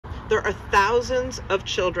There are thousands of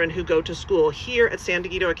children who go to school here at San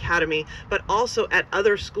Dieguito Academy, but also at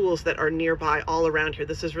other schools that are nearby all around here.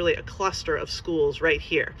 This is really a cluster of schools right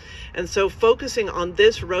here. And so focusing on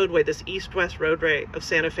this roadway, this east-west roadway of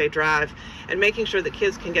Santa Fe Drive, and making sure that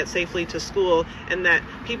kids can get safely to school and that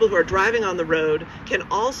people who are driving on the road can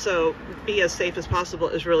also be as safe as possible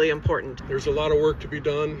is really important. There's a lot of work to be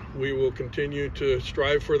done. We will continue to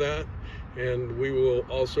strive for that. And we will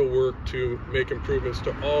also work to make improvements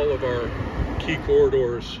to all of our key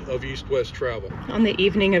corridors of east-west travel. On the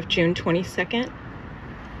evening of June 22nd,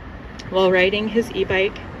 while riding his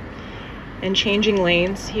e-bike and changing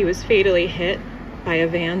lanes, he was fatally hit by a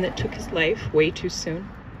van that took his life way too soon.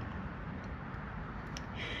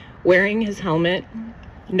 Wearing his helmet,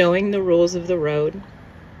 knowing the rules of the road,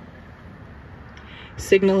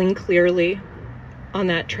 signaling clearly on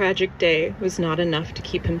that tragic day was not enough to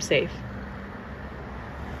keep him safe.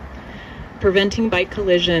 Preventing bike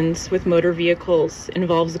collisions with motor vehicles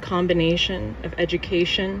involves a combination of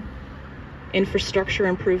education, infrastructure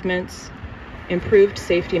improvements, improved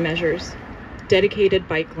safety measures, dedicated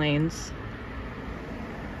bike lanes.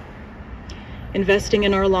 Investing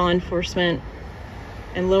in our law enforcement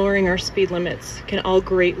and lowering our speed limits can all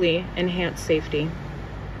greatly enhance safety.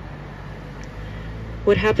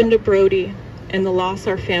 What happened to Brody and the loss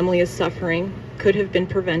our family is suffering could have been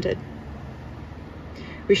prevented.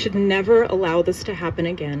 We should never allow this to happen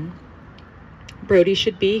again. Brody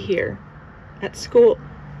should be here at school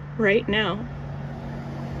right now.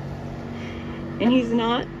 And he's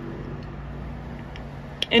not.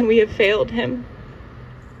 And we have failed him.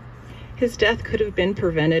 His death could have been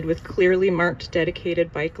prevented with clearly marked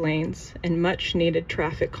dedicated bike lanes and much needed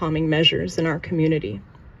traffic calming measures in our community.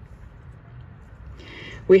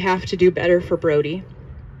 We have to do better for Brody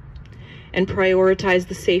and prioritize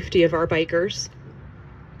the safety of our bikers.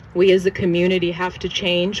 We as a community have to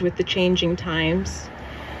change with the changing times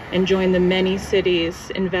and join the many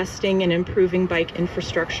cities investing in improving bike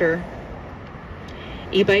infrastructure.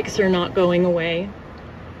 E-bikes are not going away.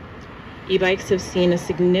 E-bikes have seen a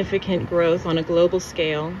significant growth on a global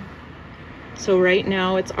scale. So right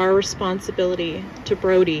now it's our responsibility to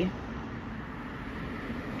Brody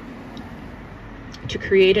to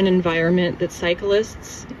create an environment that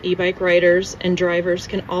cyclists, e-bike riders, and drivers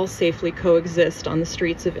can all safely coexist on the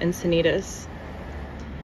streets of Encinitas.